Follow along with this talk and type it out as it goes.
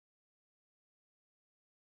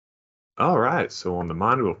All right. So on the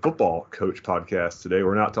Mind of a Football Coach podcast today,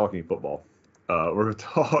 we're not talking football. We're going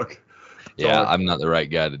to Yeah, talk. I'm not the right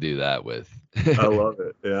guy to do that with. I love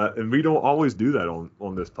it. Yeah, and we don't always do that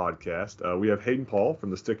on this podcast. We have Hayden Paul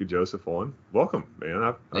from the Stick of Joseph on. Welcome, man.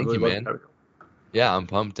 I Thank really you, love man. having you. Yeah, I'm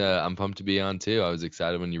pumped. I'm pumped to be on too. I was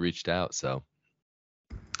excited when you reached out. So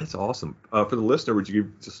It's awesome. For the listener, would you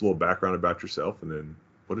give just a little background about yourself, and then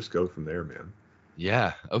we'll just go from there, man.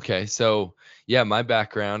 yeah, okay. So yeah, my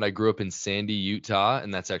background. I grew up in Sandy, Utah,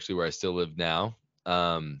 and that's actually where I still live now.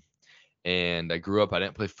 Um, and I grew up. I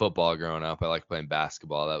didn't play football growing up. I liked playing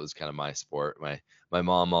basketball. That was kind of my sport. My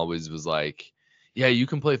mom always was like, "Yeah, you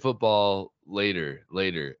can play football later."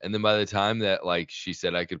 And then by the time that like she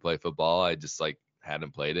said I could play football, I just like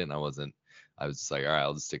hadn't played it, and I wasn't. I was just like, all right,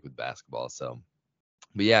 I'll just stick with basketball. So,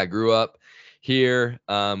 but yeah, I grew up here.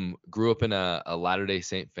 Grew up in a Latter-day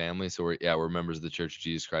Saint family. So we're members of the Church of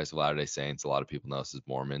Jesus Christ of Latter-day Saints. A lot of people know us as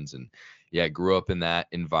Mormons, and yeah, grew up in that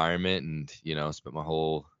environment, and spent my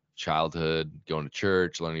whole childhood going to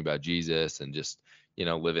church, learning about Jesus, and just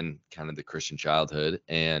living kind of the Christian childhood.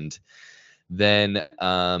 And then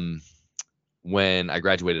when I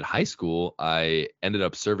graduated high school, I ended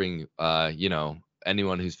up serving.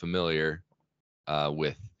 Anyone who's familiar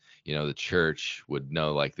with the church would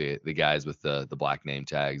know, like the guys with the black name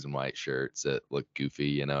tags and white shirts that look goofy,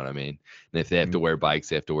 you know what I mean? And if they have to wear bikes,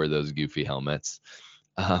 they have to wear those goofy helmets.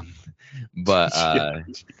 Um, but Yeah.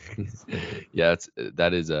 yeah,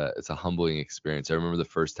 it's a humbling experience. I remember the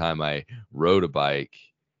first time I rode a bike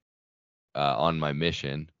on my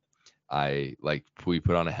mission. We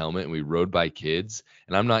put on a helmet and we rode by kids,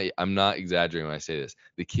 and I'm not exaggerating when I say this.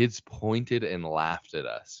 The kids pointed and laughed at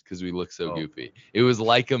us because we looked so Oh, goofy. It was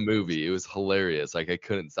like a movie. It was hilarious. Like I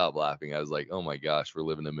couldn't stop laughing. I was like, oh my gosh, we're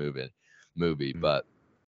living a movie. mm, But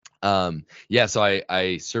yeah, so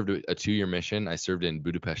I served a 2-year mission. I served in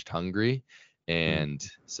Budapest, Hungary, mm. and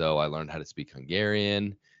so I learned how to speak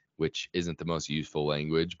Hungarian, which isn't the most useful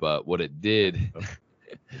language, but what it did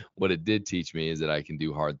teach me is that I can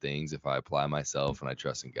do hard things if I apply myself and I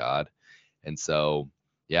trust in God. And so,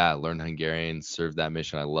 yeah, I learned Hungarian, served that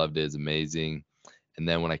mission. I loved it. It's amazing. And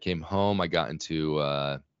then when I came home, I got into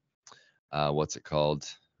what's it called?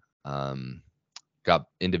 Um, got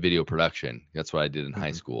into video production. That's what I did in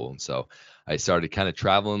high Mhm. school. And so I started kind of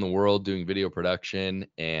traveling the world doing video production,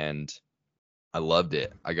 and I loved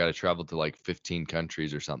it. I got to travel to like 15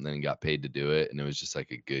 countries or something and got paid to do it. And it was just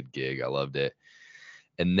like a good gig. I loved it.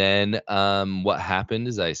 And then what happened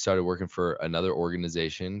is I started working for another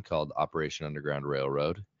organization called Operation Underground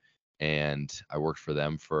Railroad. And I worked for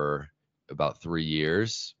them for about 3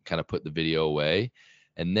 years, kind of put the video away.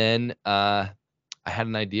 And then I had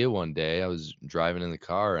an idea one day. I was driving in the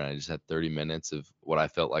car and I just had 30 minutes of what I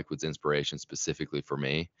felt like was inspiration specifically for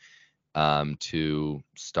me, to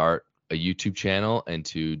start a YouTube channel and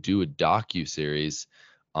to do a docu-series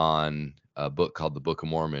on a book called The Book of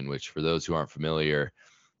Mormon, which, for those who aren't familiar,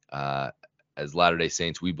 uh, as Latter-day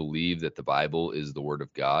Saints, we believe that the Bible is the Word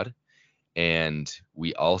of God. And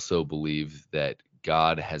we also believe that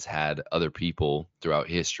God has had other people throughout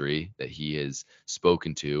history that he has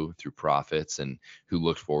spoken to through prophets and who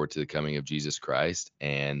looked forward to the coming of Jesus Christ.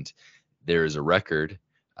 And there is a record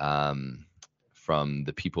from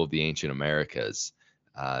the people of the ancient Americas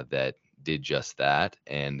that did just that.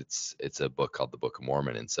 And it's a book called the Book of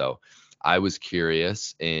Mormon. And so I was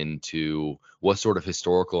curious into what sort of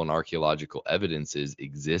historical and archaeological evidences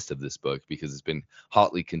exist of this book, because it's been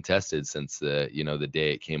hotly contested since the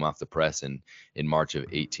day it came off the press in March of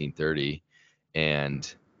 1830.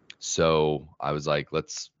 And so I was like,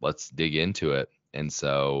 let's dig into it. And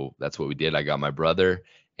so that's what we did. I got my brother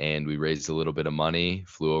and we raised a little bit of money,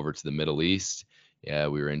 flew over to the Middle East. Yeah,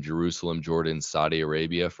 we were in Jerusalem, Jordan, Saudi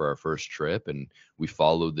Arabia for our first trip, and we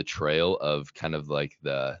followed the trail of kind of like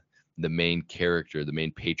the main character, the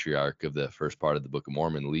main patriarch of the first part of the Book of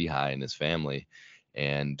Mormon, Lehi, and his family.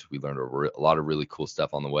 And we learned a lot of really cool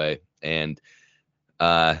stuff on the way. And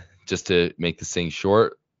just to make this thing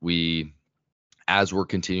short, as we're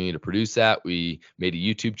continuing to produce that, we made a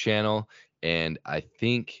YouTube channel. And I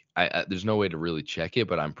think there's no way to really check it,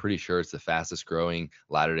 but I'm pretty sure it's the fastest growing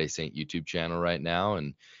Latter-day Saint YouTube channel right now.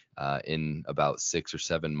 And in about 6 or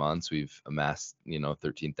 7 months, we've amassed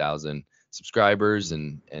 13,000 subscribers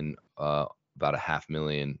and about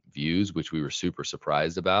 500,000 views, which we were super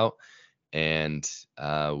surprised about. And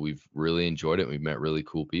we've really enjoyed it. We've met really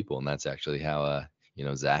cool people, and that's actually how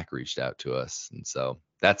Zach reached out to us. And so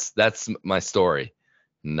that's my story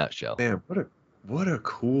in a nutshell. Man, what a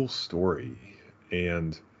cool story.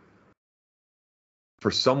 And for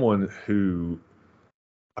someone who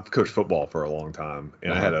I've coached football for a long time,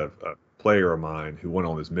 and I had Uh-huh. a player of mine who went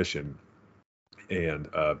on this mission and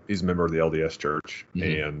he's a member of the LDS Church, Hmm.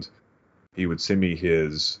 and he would send me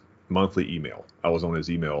his monthly email. I was on his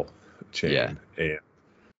email Yeah. chain, and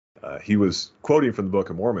he was quoting from the Book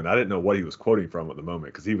of Mormon. I didn't know what he was quoting from at the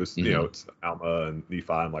moment because he was, Hmm. it's Alma and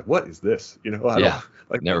Nephi. I'm like, what is this? I don't Yeah.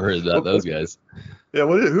 like Never heard about what those is it? guys. Yeah,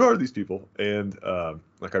 who are these people? And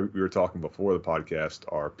we were talking before the podcast,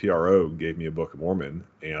 our PRO gave me a Book of Mormon,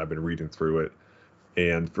 and I've been reading through it.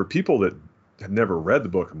 And for people that have never read the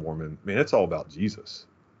Book of Mormon, man, it's all about Jesus.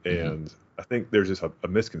 Hmm. And I think there's just a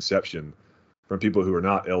misconception from people who are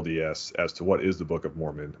not LDS as to what is the Book of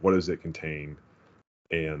Mormon, what does it contain,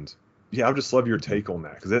 and yeah, I just love your take on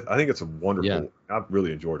that because I think it's a Yeah. wonderful. I've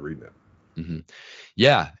really enjoyed reading it. Hmm.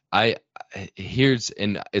 Yeah.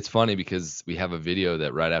 And it's funny because we have a video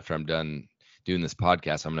that right after I'm done doing this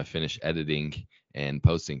podcast, I'm going to finish editing and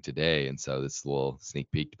posting today. And so this is a little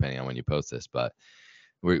sneak peek depending on when you post this, but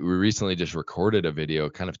we recently just recorded a video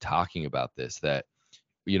kind of talking about this, that,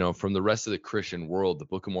 from the rest of the Christian world, the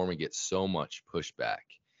Book of Mormon gets so much pushback.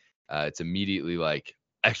 It's immediately like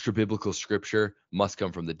extra biblical scripture must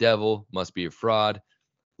come from the devil, must be a fraud.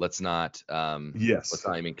 Let's not Yes.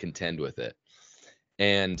 even contend with it.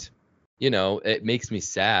 And it makes me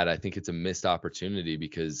sad. I think it's a missed opportunity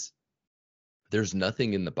because there's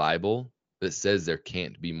nothing in the Bible that says there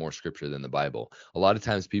can't be more scripture than the Bible. A lot of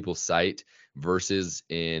times people cite verses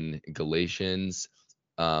in Galatians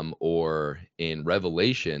or in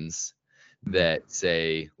Revelations Mhm. that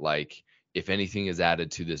say, like, if anything is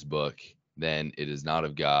added to this book, then it is not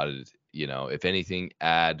of God. If anything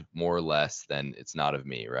add more or less, then it's not of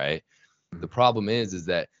me, right? The Mhm. problem is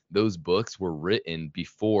that those books were written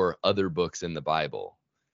before other books in the Bible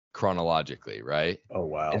chronologically, right? Oh And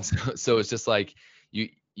wow. so it's just like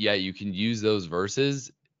you can use those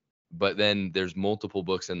verses, but then there's multiple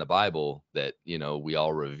books in the Bible that, we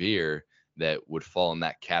all revere that would fall in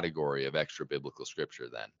that category of extra biblical scripture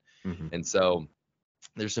then. Hmm. And so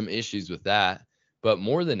there's some issues with that, but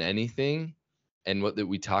more than anything, and what that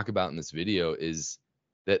we talk about in this video is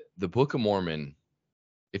that the Book of Mormon,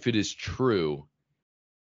 if it is true,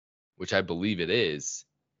 which I believe it is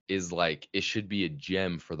like it should be a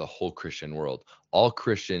gem for the whole Christian world. All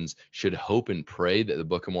Christians should hope and pray that the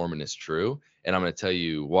Book of Mormon is true. And I'm going to tell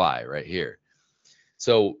you why right here.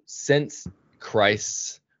 So, since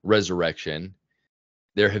Christ's resurrection,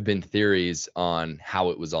 there have been theories on how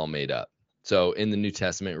it was all made up. So, in the New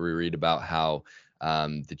Testament, we read about how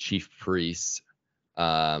the chief priests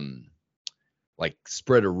um, like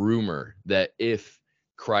spread a rumor that if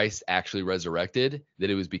Christ actually resurrected, that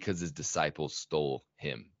it was because his disciples stole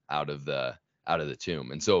him out of the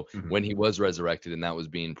tomb. And so Hmm. when he was resurrected and that was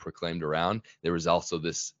being proclaimed around, there was also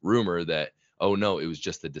this rumor that, oh no, it was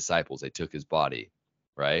just the disciples. They took his body,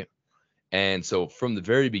 right? And so from the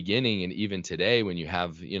very beginning and even today, when you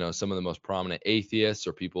have, some of the most prominent atheists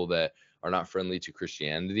or people that are not friendly to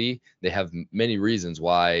Christianity, they have many reasons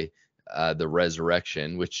why the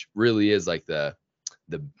resurrection, which really is like the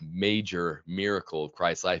major miracle of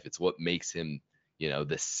Christ's life, it's what makes him,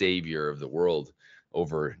 the savior of the world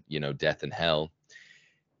over, death and hell.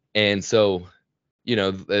 And so,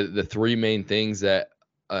 the three main things that,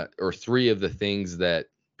 or three of the things that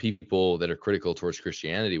people that are critical towards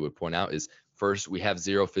Christianity would point out is, first, we have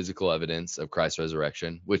zero physical evidence of Christ's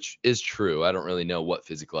resurrection, which is true. I don't really know what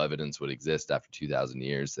physical evidence would exist after 2,000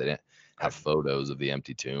 years. They didn't have photos of the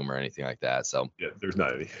empty tomb or anything like that. So Yeah, there's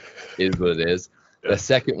not any. it is what it is. Yeah. The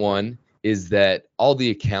second one is that all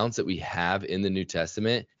the accounts that we have in the New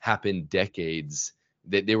Testament happened decades,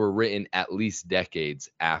 that they were written at least decades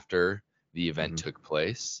after the event Hmm. took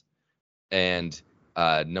place. And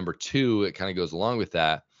number two, it kind of goes along with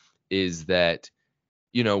that, is that,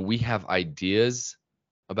 we have ideas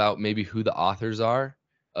about maybe who the authors are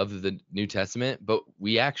of the New Testament, but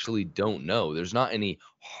we actually don't know. There's not any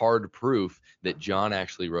hard proof that John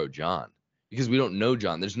actually wrote John because we don't know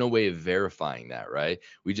John. There's no way of verifying that, right?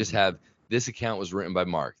 We just Hmm. have this account was written by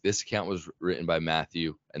Mark, this account was written by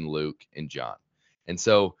Matthew and Luke and John. And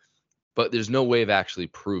so, but there's no way of actually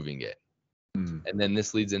proving it. Hmm. And then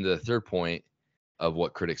this leads into the third point of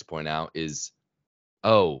what critics point out is,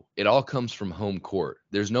 oh, it all comes from home court.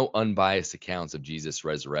 There's no unbiased accounts of Jesus'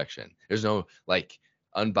 resurrection. There's no like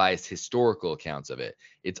unbiased historical accounts of it.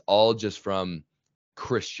 It's all just from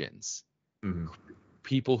Christians, Hmm.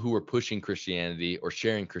 people who were pushing Christianity or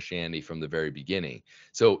sharing Christianity from the very beginning.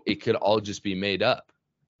 So it could all just be made up,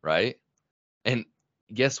 right? And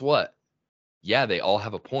guess what? Yeah, they all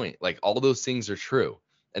have a point. Like all those things are true.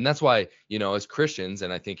 And that's why, as Christians,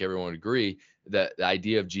 and I think everyone would agree, that the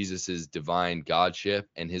idea of Jesus's divine godship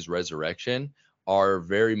and his resurrection are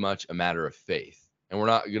very much a matter of faith. and we're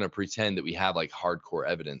not going to pretend that we have like hardcore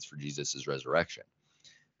evidence for Jesus's resurrection.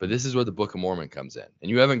 But this is where the Book of Mormon comes in. And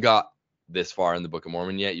you haven't got this far in the Book of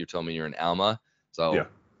Mormon yet. You're telling me you're in Alma. So Yeah.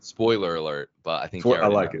 spoiler alert, but I think I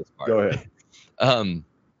like it. Go ahead.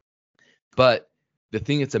 But the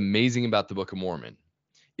thing that's amazing about the Book of Mormon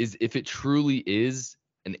is if it truly is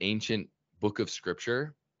an ancient book of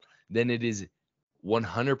scripture, then it is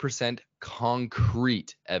 100%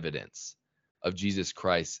 concrete evidence of Jesus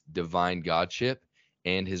Christ's divine godship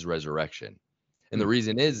and his resurrection. And the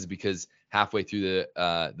reason is because halfway through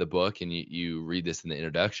the book, and you read this in the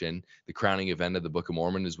introduction, the crowning event of the Book of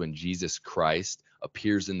Mormon is when Jesus Christ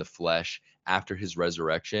appears in the flesh after his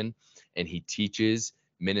resurrection, and he teaches,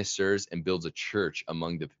 ministers, and builds a church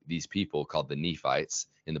among these people called the Nephites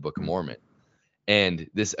in the Book of Mormon. And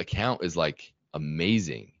this account is like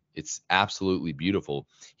amazing. It's absolutely beautiful.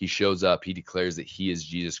 He shows up. He declares that he is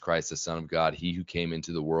Jesus Christ, the Son of God, he who came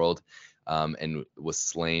into the world and was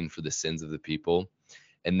slain for the sins of the people.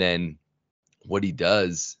 And then what he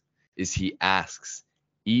does is he asks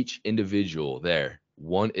each individual there,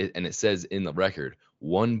 one, and it says in the record,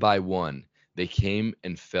 one by one, they came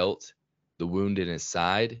and felt the wound in his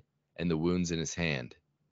side and the wounds in his hand.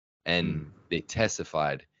 And they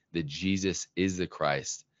testified that Jesus is the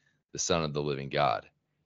Christ, the Son of the living God.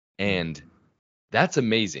 And that's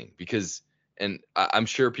amazing because, and I'm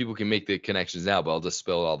sure people can make the connections now, but I'll just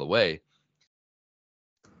spell it all the way.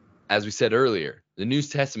 As we said earlier, the New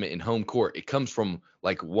Testament in home court, it comes from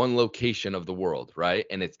like one location of the world, right?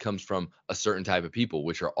 And it comes from a certain type of people,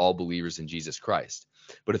 which are all believers in Jesus Christ.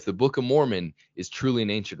 But if the Book of Mormon is truly an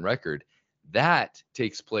ancient record, that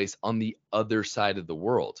takes place on the other side of the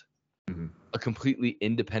world. A completely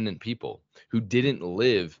independent people who didn't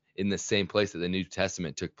live in the same place that the New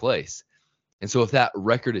Testament took place. And so if that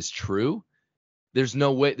record is true, there's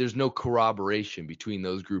no way, there's no corroboration between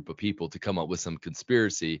those group of people to come up with some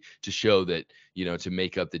conspiracy to show that, you know, to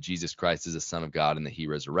make up that Jesus Christ is a son of God and that he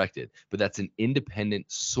resurrected. But that's an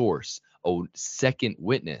independent source, a second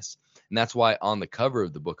witness. And that's why on the cover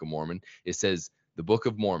of the Book of Mormon, it says the Book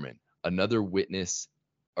of Mormon, another witness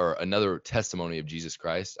or another testimony of Jesus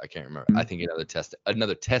Christ. I can't remember. I think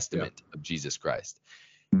another testament of Jesus Christ.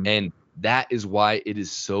 And that is why it is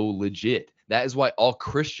so legit. That is why all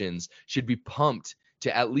Christians should be pumped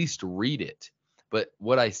to at least read it. But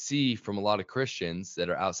what I see from a lot of Christians that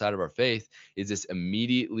are outside of our faith is this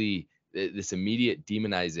immediate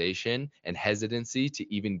demonization and hesitancy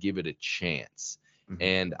to even give it a chance.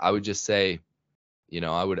 And I would just say, you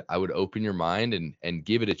know, I would open your mind and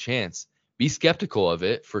give it a chance. Be skeptical of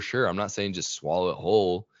it for sure. I'm not saying just swallow it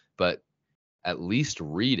whole, but at least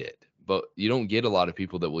read it. But you don't get a lot of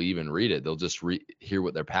people that will even read it. They'll just hear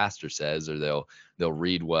what their pastor says, or they'll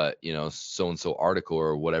read what, you know, so-and-so article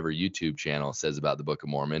or whatever YouTube channel says about the Book of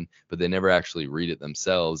Mormon, but they never actually read it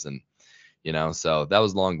themselves. And, you know, so that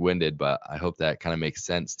was long-winded, but I hope that kind of makes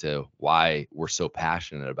sense to why we're so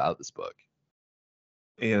passionate about this book.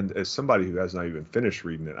 And as somebody who has not even finished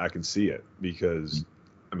reading it, I can see it because,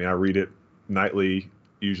 I mean, I read it nightly,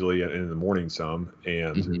 usually, and in the morning some,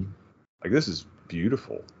 and like, this is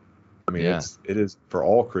beautiful. I mean, it is for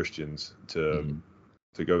all Christians to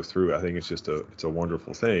go through. I think it's just it's a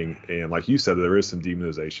wonderful thing. And like you said, there is some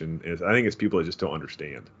demonization. And I think it's people that just don't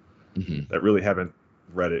understand, that really haven't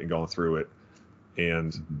read it and gone through it.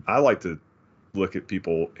 And I like to look at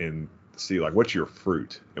people and see, like, what's your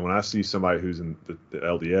fruit? And when I see somebody who's in the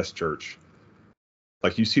LDS church,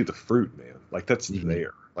 like, you see the fruit, man. Like, that's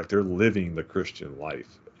there. Like, they're living the Christian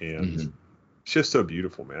life. And it's just so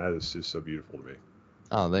beautiful, man. It's just so beautiful to me.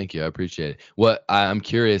 Oh, thank you. I appreciate it. What I'm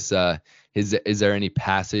curious, is there any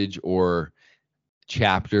passage or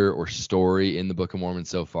chapter or story in the Book of Mormon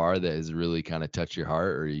so far that has really kind of touched your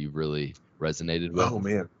heart or you've really resonated with? Oh,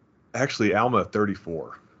 man. Actually, Alma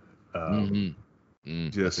 34.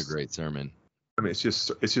 That's a great sermon. I mean, it's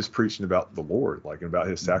just preaching about the Lord, like, about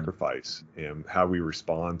his sacrifice and how we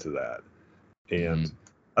respond to that. And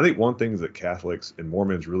I think one thing that Catholics and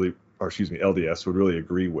Mormons LDS would really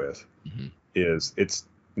agree with is it's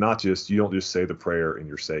not just, you don't just say the prayer and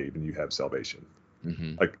you're saved and you have salvation.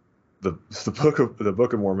 Like the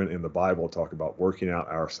Book of Mormon and the Bible talk about working out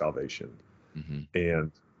our salvation.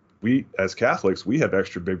 And we, as Catholics, we have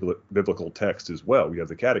extra biblical text as well. We have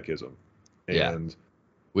the Catechism, and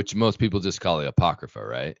which most people just call the Apocrypha,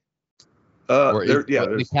 right?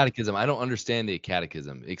 The Catechism. I don't understand the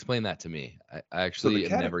Catechism. Explain that to me. I actually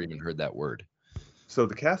have never even heard that word. So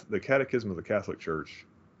the Catechism of the Catholic Church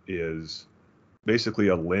is basically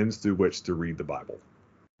a lens through which to read the Bible.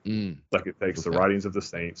 Like, it takes the writings of the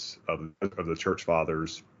saints, of the church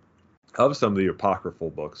fathers, of some of the apocryphal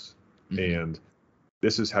books, and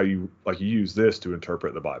this is how you use this to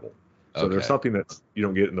interpret the Bible. So there's Okay. something that you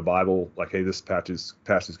don't get in the Bible, like, hey, this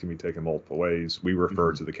passage can be taken multiple ways. We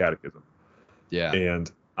refer to the Catechism, Yeah.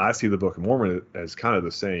 and I see the Book of Mormon as kind of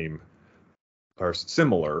the same or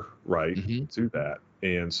similar, right, hmm to that.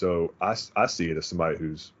 And so I see it as somebody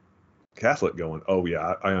who's Catholic going, oh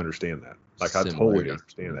yeah, I understand that. Like, I totally Similarity.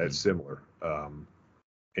 understand that. It's similar.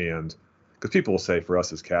 And because people will say for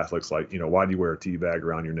us as Catholics, like, why do you wear a tea bag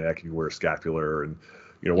around your neck and you wear a scapular, and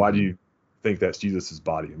why do hmm you think that's Jesus's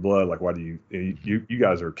body and blood? Like, why do you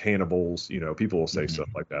guys are cannibals? People will say stuff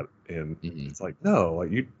hmm like that, and hmm it's like, no,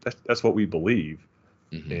 like, that's what we believe,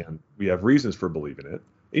 hmm and we have reasons for believing it.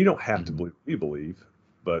 And you don't have to hmm believe what we believe,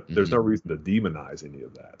 but there's hmm no reason to demonize any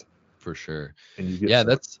of that. For sure. And you get Yeah, some.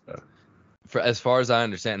 that's for as far as I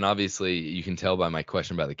understand, and obviously you can tell by my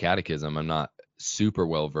question about the catechism, I'm not super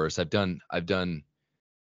well versed. I've done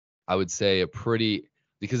I would say a pretty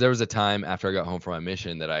because there was a time after I got home from my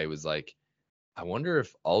mission that I was like, I wonder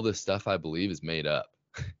if all this stuff I believe is made up.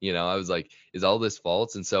 I was like, is all this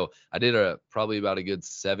false? And so I did probably about a good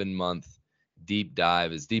 7-month deep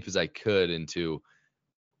dive, as deep as I could, into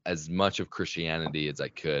as much of Christianity as I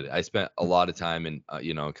could. I spent a lot of time in,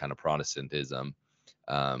 kind of Protestantism,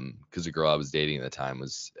 because the girl I was dating at the time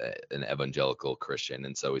was an evangelical Christian.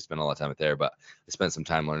 And so we spent a lot of time there, but I spent some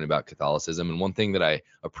time learning about Catholicism. And one thing that I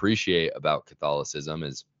appreciate about Catholicism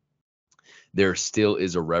is there still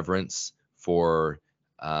is a reverence for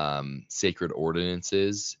sacred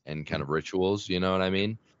ordinances and kind of rituals, you know what I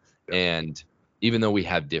mean? Yeah. And even though we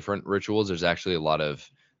have different rituals, there's actually a lot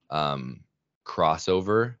of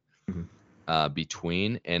crossover Mhm.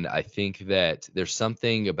 between. And I think that there's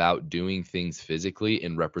something about doing things physically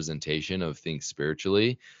in representation of things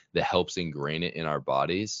spiritually that helps ingrain it in our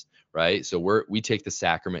bodies, right? So we take the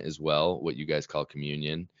sacrament as well, what you guys call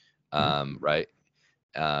communion, Mhm. right?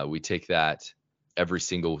 We take that every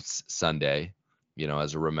single Sunday,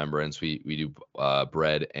 as a remembrance. We do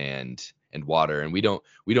bread and water, and we don't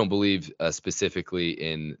believe specifically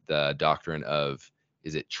in the doctrine of,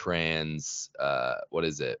 is it what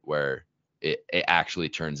is it, where it actually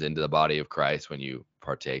turns into the body of Christ when you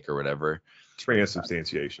partake or whatever.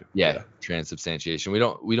 Transubstantiation. Yeah, Yeah. transubstantiation. We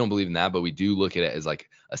don't believe in that, but we do look at it as like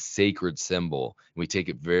a sacred symbol, and we take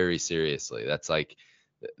it very seriously. That's like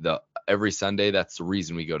the every Sunday, that's the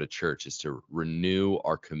reason we go to church, is to renew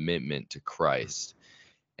our commitment to Christ.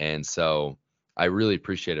 And so I really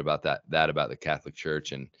appreciate about that about the Catholic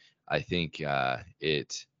Church, and I think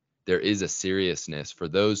there is a seriousness for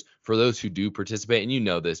those who do participate,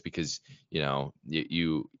 and this because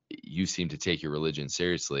you seem to take your religion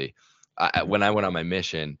seriously. Mhm. When I went on my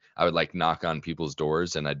mission, I would like knock on people's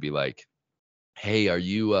doors and I'd be like, "Hey, are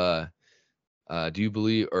you do you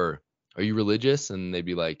believe, or are you religious?" And they'd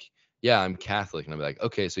be like, "Yeah, I'm Catholic." And I'd be like,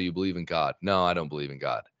 "Okay, so you believe in God?" "No, I don't believe in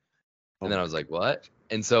God." Oh And then I my was like, "What?" gosh.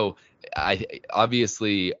 And so I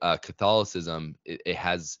obviously Catholicism, it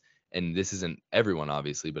has, and this isn't everyone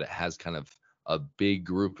obviously, but it has kind of a big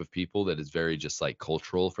group of people that is very just like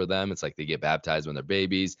cultural for them. It's like they get baptized when they're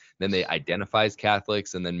babies, then they identify as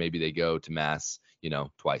Catholics, and then maybe they go to mass,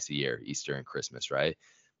 twice a year, Easter and Christmas, right?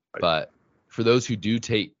 Right. But for those who do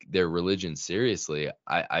take their religion seriously,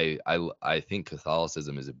 I think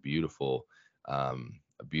Catholicism is a beautiful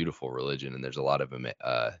religion, and there's a lot of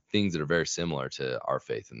things that are very similar to our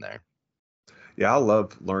faith in there. Yeah, I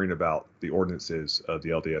love learning about the ordinances of the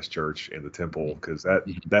LDS Church and the temple, because that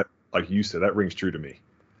Mhm, that like you said, that rings true to me.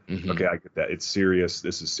 mhm, Okay, I get that. It's serious.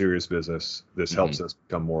 This is serious business. This mhm, helps us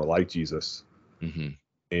become more like Jesus. mhm,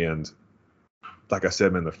 And like I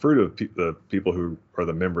said, man, the fruit of the people who are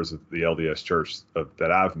the members of the LDS Church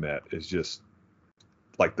that I've met is just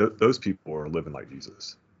like those people are living like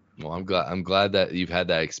Jesus. Well, I'm glad that you've had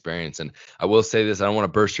that experience. And I will say this, I don't want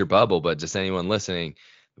to burst your bubble, but just anyone listening,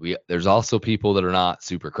 there's also people that are not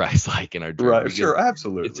super Christ-like in our church. Right. We get Sure. It's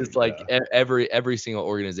Absolutely. just like Yeah. every single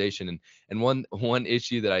organization. And one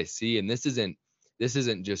issue that I see, and this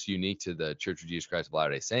isn't just unique to the Church of Jesus Christ of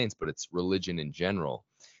Latter-day Saints, but it's religion in general,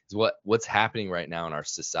 is what's happening right now in our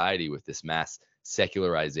society with this mass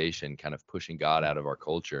secularization kind of pushing God out of our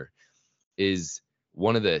culture. Is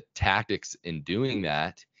one of the tactics in doing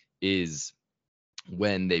that is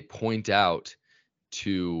when they point out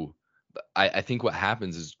to, I think what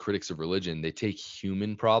happens is critics of religion, they take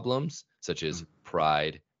human problems such as Mhm.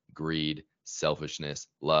 pride, greed, selfishness,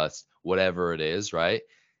 lust, whatever it is, right?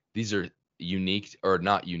 These are unique, or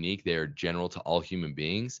not unique, they're general to all human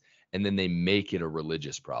beings. And then they make it a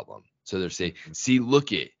religious problem. So they're saying, Mhm. see,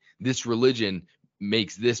 look it, this religion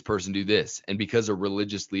makes this person do this. And because a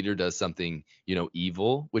religious leader does something,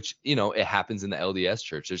 evil, which, it happens in the LDS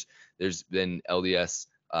church. There's been LDS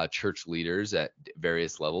church leaders at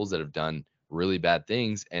various levels that have done really bad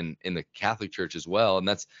things, and in the Catholic Church as well. And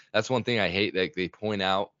that's one thing I hate, that they point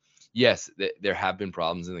out. Yes, there have been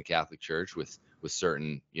problems in the Catholic Church with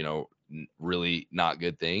certain, really not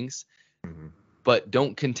good things. Mm-hmm. But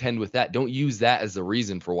don't contend with that. Don't use that as the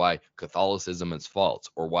reason for why Catholicism is false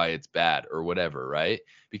or why it's bad or whatever, right?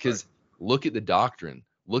 Because look at the doctrine.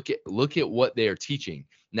 Look at what they are teaching.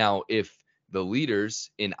 Now, if the leaders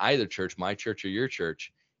in either church, my church or your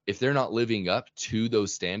church, if they're not living up to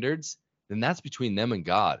those standards, then that's between them and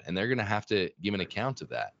God, and they're going to have to give an account of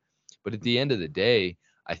that. But at the end of the day,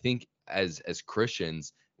 I think as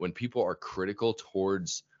Christians, when people are critical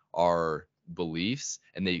towards our beliefs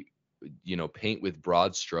and they paint with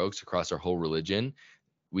broad strokes across our whole religion,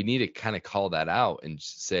 we need to kind of call that out and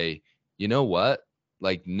say, you know what?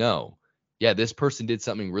 Like, no, yeah, this person did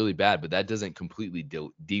something really bad, but that doesn't completely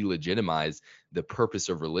delegitimize the purpose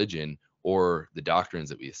of religion or the doctrines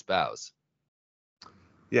that we espouse.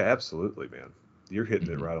 Yeah, absolutely, man. You're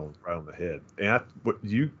hitting it right on the head. And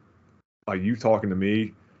you talking to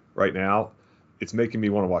me right now, it's making me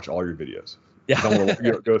want to watch all your videos. Yeah. I want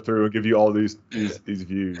to go through and give you all these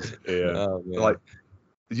views. And like,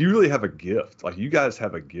 you really have a gift. Like, you guys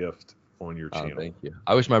have a gift on your channel. Thank you.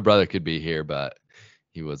 I wish my brother could be here, but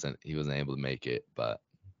he wasn't able to make it. But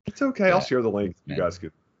it's okay. Yeah. I'll share the link. You guys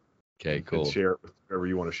could. Okay, cool. Share it with whoever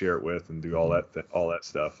you want to share it with, and do all that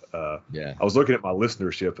stuff. Yeah. I was looking at my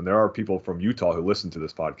listenership, and there are people from Utah who listen to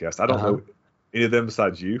this podcast. I don't know any of them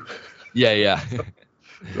besides you. Yeah.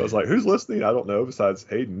 So I was like, who's listening? I don't know besides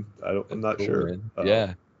Hayden. I'm not sure.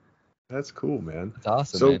 Yeah. That's cool, man. That's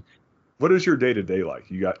awesome. So, man. What is your day-to-day like?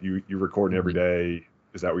 You're recording every day.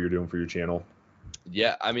 Is that what you're doing for your channel?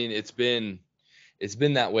 Yeah, I mean, it's been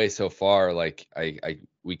that way so far. Like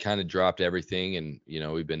we kind of dropped everything, and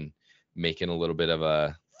we've been making a little bit of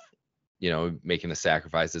a making a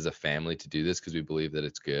sacrifice as a family to do this because we believe that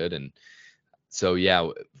it's good. And so yeah,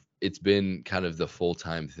 it's been kind of the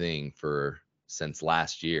full-time thing since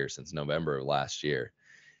November of last year.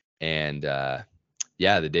 And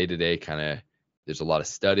yeah, the day-to-day kind of, there's a lot of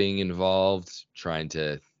studying involved, trying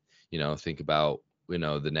to think about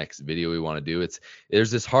the next video we want to do.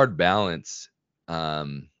 There's this hard balance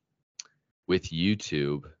with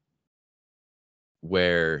YouTube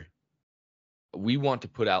where we want to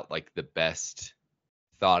put out like the best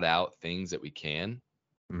thought out things that we can.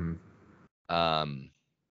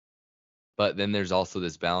 But then there's also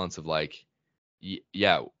this balance of like,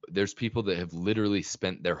 yeah, there's people that have literally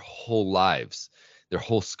spent their whole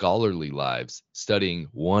scholarly lives studying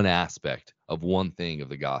one aspect of one thing of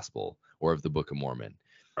the gospel or of the Book of Mormon.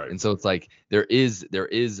 Right. And so it's like there is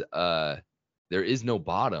no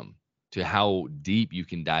bottom to how deep you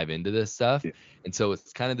can dive into this stuff. Yeah. And so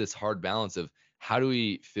it's kind of this hard balance of how do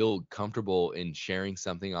we feel comfortable in sharing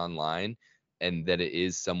something online and that it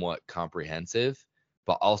is somewhat comprehensive,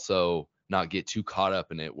 but also not get too caught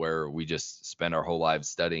up in it where we just spend our whole lives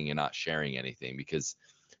studying and not sharing anything, because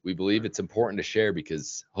we believe it's important to share,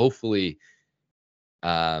 because hopefully,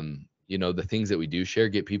 the things that we do share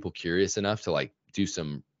get people curious enough to like do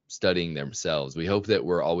some studying themselves. We hope that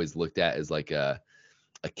we're always looked at as like a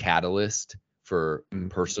catalyst for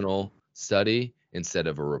personal study instead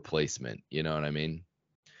of a replacement. You know what I mean?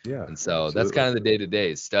 Yeah. And so absolutely. That's kind of the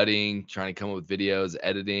day-to-day, studying, trying to come up with videos,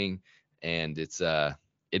 editing, and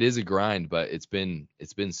it is a grind, but it's been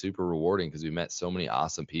super rewarding because we met so many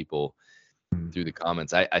awesome people through the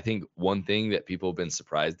comments. I think one thing that people have been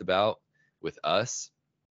surprised about with us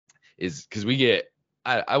is because we get,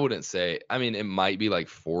 I wouldn't say, I mean, it might be like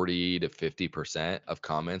 40 to 50% of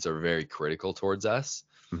comments are very critical towards us.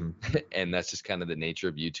 Mm-hmm. And that's just kind of the nature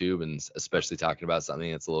of YouTube, and especially talking about something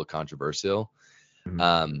that's a little controversial.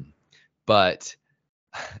 Mm-hmm. But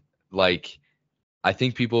like, I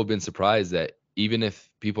think people have been surprised that even if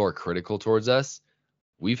people are critical towards us,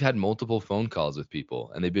 we've had multiple phone calls with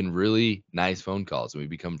people, and they've been really nice phone calls, and we've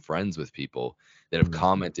become friends with people that have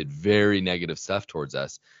commented very negative stuff towards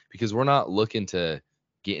us, because we're not looking to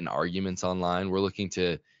get in arguments online. We're looking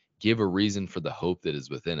to give a reason for the hope that is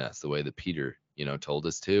within us, the way that Peter, told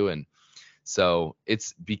us to. And so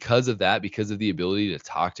it's because of that, because of the ability to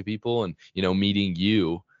talk to people, and, meeting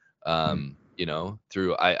you,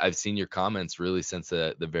 through, I've seen your comments really since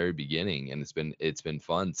the very beginning, and it's been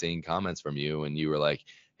fun seeing comments from you, and you were like,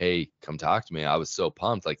 hey, come talk to me. I was so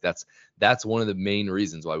pumped. Like that's one of the main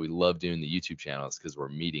reasons why we love doing the YouTube channel, is because we're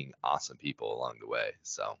meeting awesome people along the way.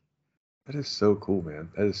 So that is so cool, man.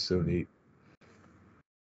 That is so neat.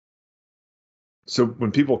 So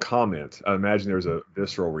when people comment, I imagine there's a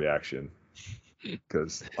visceral reaction,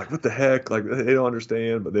 because like, what the heck? Like, they don't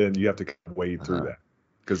understand, but then you have to wade through that.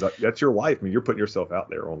 because that's your life. I mean, you're putting yourself out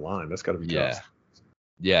there online. That's got to be Yeah. tough.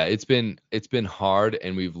 Yeah, it's been hard,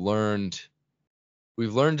 and we've learned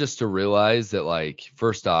just to realize that, like,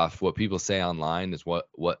 first off, what people say online is what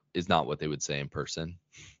is not what they would say in person.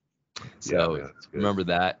 Yeah, So man, that's good. remember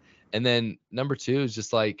that. And then number two is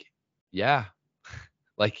just like, yeah,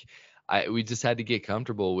 like we just had to get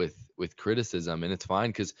comfortable with criticism, and it's fine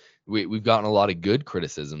because we've gotten a lot of good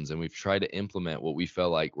criticisms, and we've tried to implement what we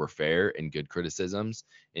felt like were fair and good criticisms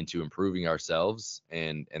into improving ourselves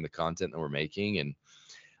and the content that we're making. And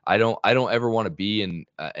I don't ever want to be in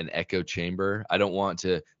an echo chamber. I don't want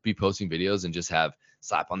to be posting videos and just have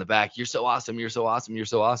slap on the back. You're so awesome. You're so awesome. You're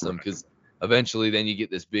so awesome. Because eventually then you get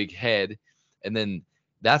this big head. And then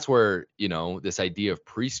that's where, this idea of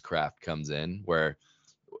priestcraft comes in, where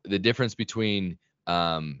the difference between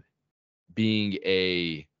being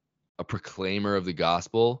a proclaimer of the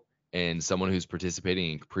gospel and someone who's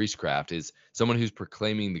participating in priestcraft is someone who's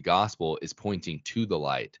proclaiming the gospel is pointing to the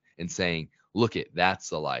light and saying, look that's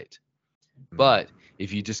the light. But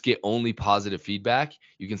if you just get only positive feedback,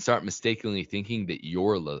 you can start mistakenly thinking that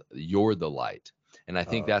you're the light. And I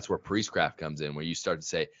think that's where priestcraft comes in, where you start to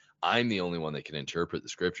say, I'm the only one that can interpret the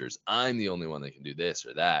scriptures. I'm the only one that can do this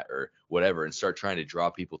or that or whatever, and start trying to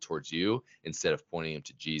draw people towards you instead of pointing them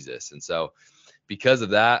to Jesus. And so because of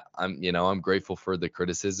that, I'm grateful for the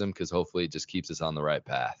criticism, because hopefully it just keeps us on the right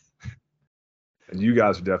path. And you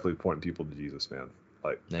guys are definitely pointing people to Jesus, man.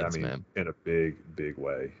 Like, Thanks, I mean, man. in a big, big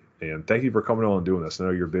way. And thank you for coming on and doing this. I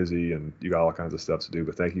know you're busy and you got all kinds of stuff to do,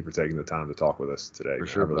 but thank you for taking the time to talk with us today. For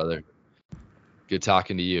sure, brother. Good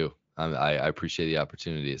talking to you. I appreciate the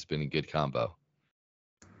opportunity. It's been a good combo.